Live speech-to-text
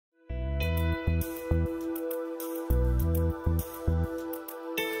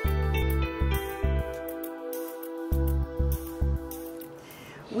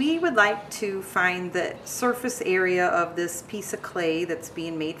would like to find the surface area of this piece of clay that's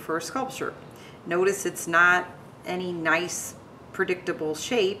being made for a sculpture. Notice it's not any nice predictable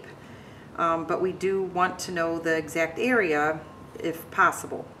shape, but we do want to know the exact area if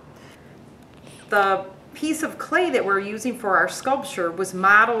possible. The piece of clay that we're using for our sculpture was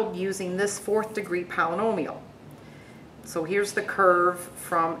modeled using this 4th degree polynomial. So here's the curve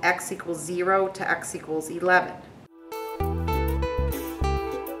from x equals 0 to x equals 11.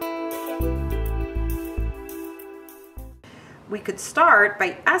 We could start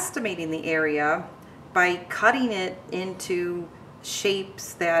by estimating the area by cutting it into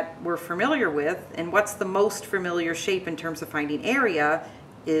shapes that we're familiar with, and what's the most familiar shape in terms of finding area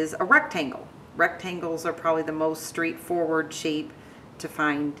is a rectangle. Rectangles are probably the most straightforward shape to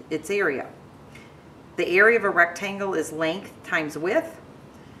find its area. The area of a rectangle is length times width,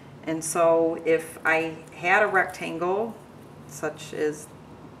 and so if I had a rectangle such as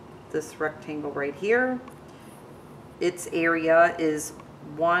this rectangle right here, its area is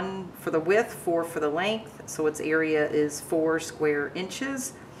 1 for the width, 4 for the length, so its area is 4 square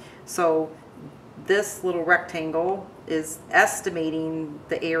inches. So this little rectangle is estimating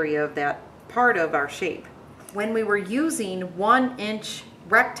the area of that part of our shape. When we were using 1-inch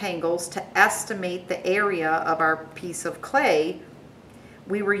rectangles to estimate the area of our piece of clay,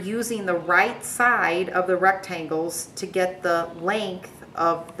 we were using the right side of the rectangles to get the length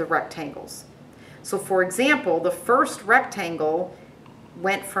of the rectangles. So for example, the first rectangle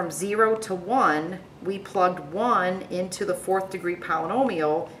went from 0 to 1. We plugged 1 into the 4th degree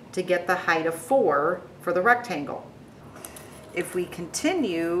polynomial to get the height of 4 for the rectangle. If we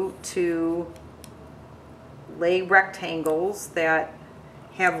continue to lay rectangles that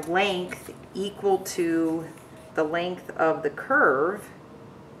have length equal to the length of the curve,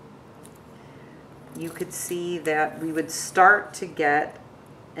 you could see that we would start to get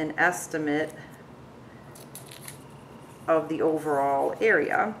an estimate of the overall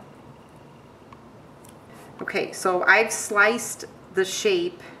area. Okay, so I've sliced the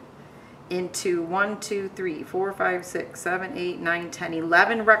shape into 1, 2, 3, 4, 5, 6, 7, 8, 9, 10,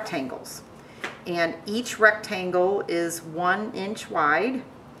 11 rectangles. And each rectangle is 1 inch wide,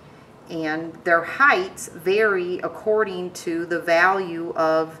 and their heights vary according to the value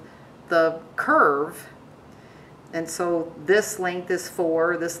of the curve. And so this length is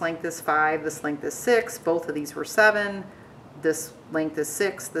 4, this length is 5, this length is 6, both of these were 7, this length is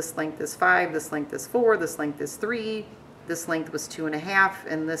 6, this length is 5, this length is 4, this length is 3, this length was 2.5,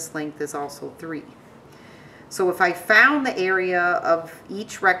 and this length is also 3. So if I found the area of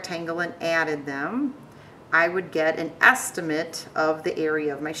each rectangle and added them, I would get an estimate of the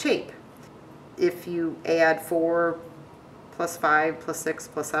area of my shape. If you add 4 plus 5 plus 6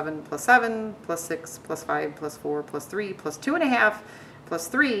 plus 7 plus 7 plus 6 plus 5 plus 4 plus 3 plus 2.5 plus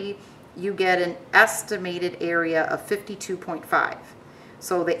 3, you get an estimated area of 52.5.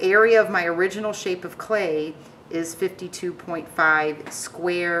 So the area of my original shape of clay is 52.5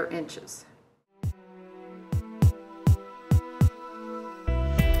 square inches.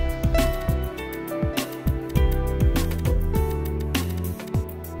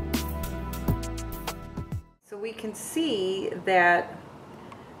 So we can see that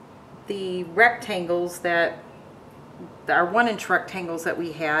the rectangles that our 1-inch rectangles that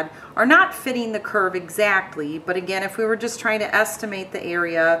we had are not fitting the curve exactly, but again, if we were just trying to estimate the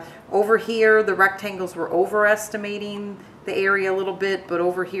area, over here the rectangles were overestimating the area a little bit, but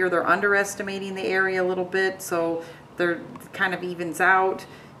over here they're underestimating the area a little bit, so they're kind of evens out.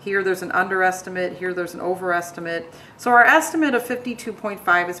 Here there's an underestimate, here there's an overestimate. So our estimate of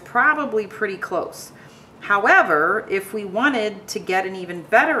 52.5 is probably pretty close. However, if we wanted to get an even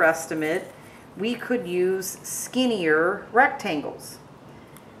better estimate, we could use skinnier rectangles.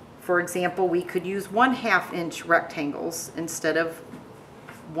 For example, we could use 1/2 inch rectangles instead of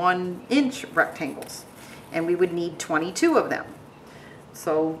 1-inch rectangles, and we would need 22 of them.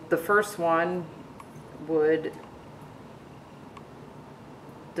 So the first one would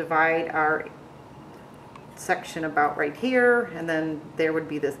divide our section about right here, and then there would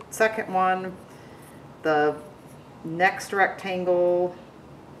be the second one. The next rectangle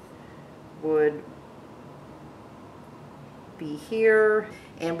would be here,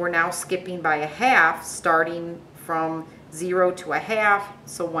 and we're now skipping by 1/2, starting from 0 to 1/2.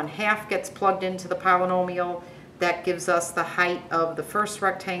 So 1/2 gets plugged into the polynomial. That gives us the height of the first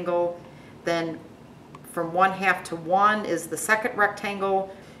rectangle. Then from 1/2 to 1 is the second rectangle.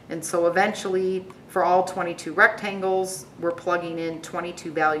 And so eventually, for all 22 rectangles, we're plugging in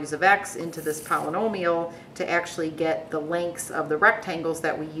 22 values of x into this polynomial to actually get the lengths of the rectangles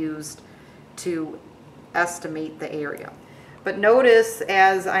that we used to estimate the area. But notice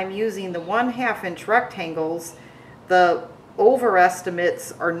as I'm using the 1/2 inch rectangles, the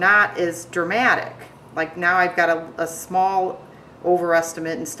overestimates are not as dramatic. Like now I've got a small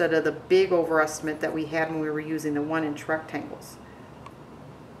overestimate instead of the big overestimate that we had when we were using the 1 inch rectangles.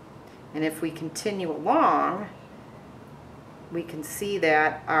 And if we continue along, we can see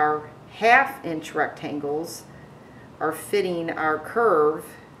that our 1/2 inch rectangles are fitting our curve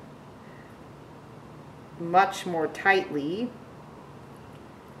much more tightly,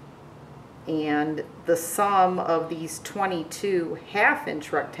 and the sum of these 22 1/2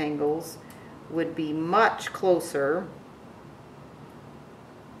 inch rectangles would be much closer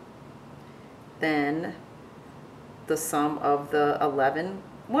than the sum of the 11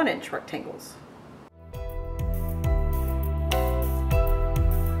 1 inch rectangles.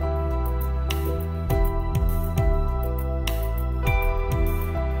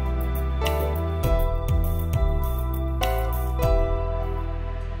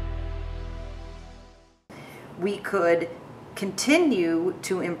 We could continue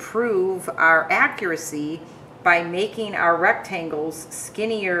to improve our accuracy by making our rectangles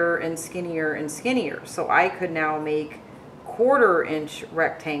skinnier and skinnier and skinnier. So I could now make 1/4 inch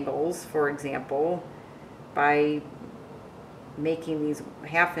rectangles, for example, by making these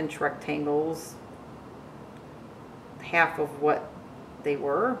 1/2 inch rectangles half of what they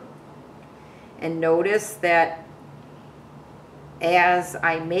were. And notice that as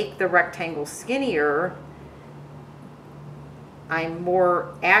I make the rectangle skinnier, I'm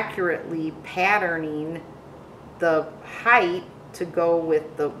more accurately patterning the height to go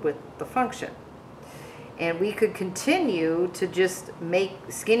with the function. And we could continue to just make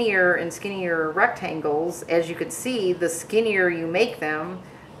skinnier and skinnier rectangles. As you can see, the skinnier you make them,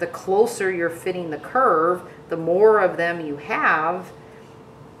 the closer you're fitting the curve, the more of them you have,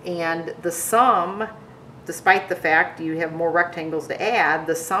 and the sum, despite the fact you have more rectangles to add,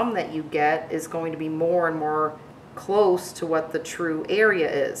 the sum that you get is going to be more and more close to what the true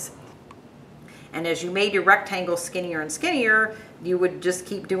area is. And as you made your rectangle skinnier and skinnier, you would just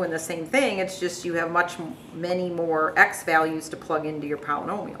keep doing the same thing. It's just you have many more x values to plug into your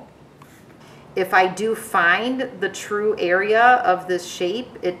polynomial. If I do find the true area of this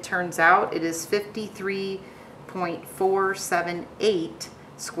shape, it turns out it is 53.478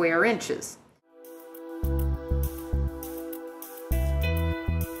 square inches.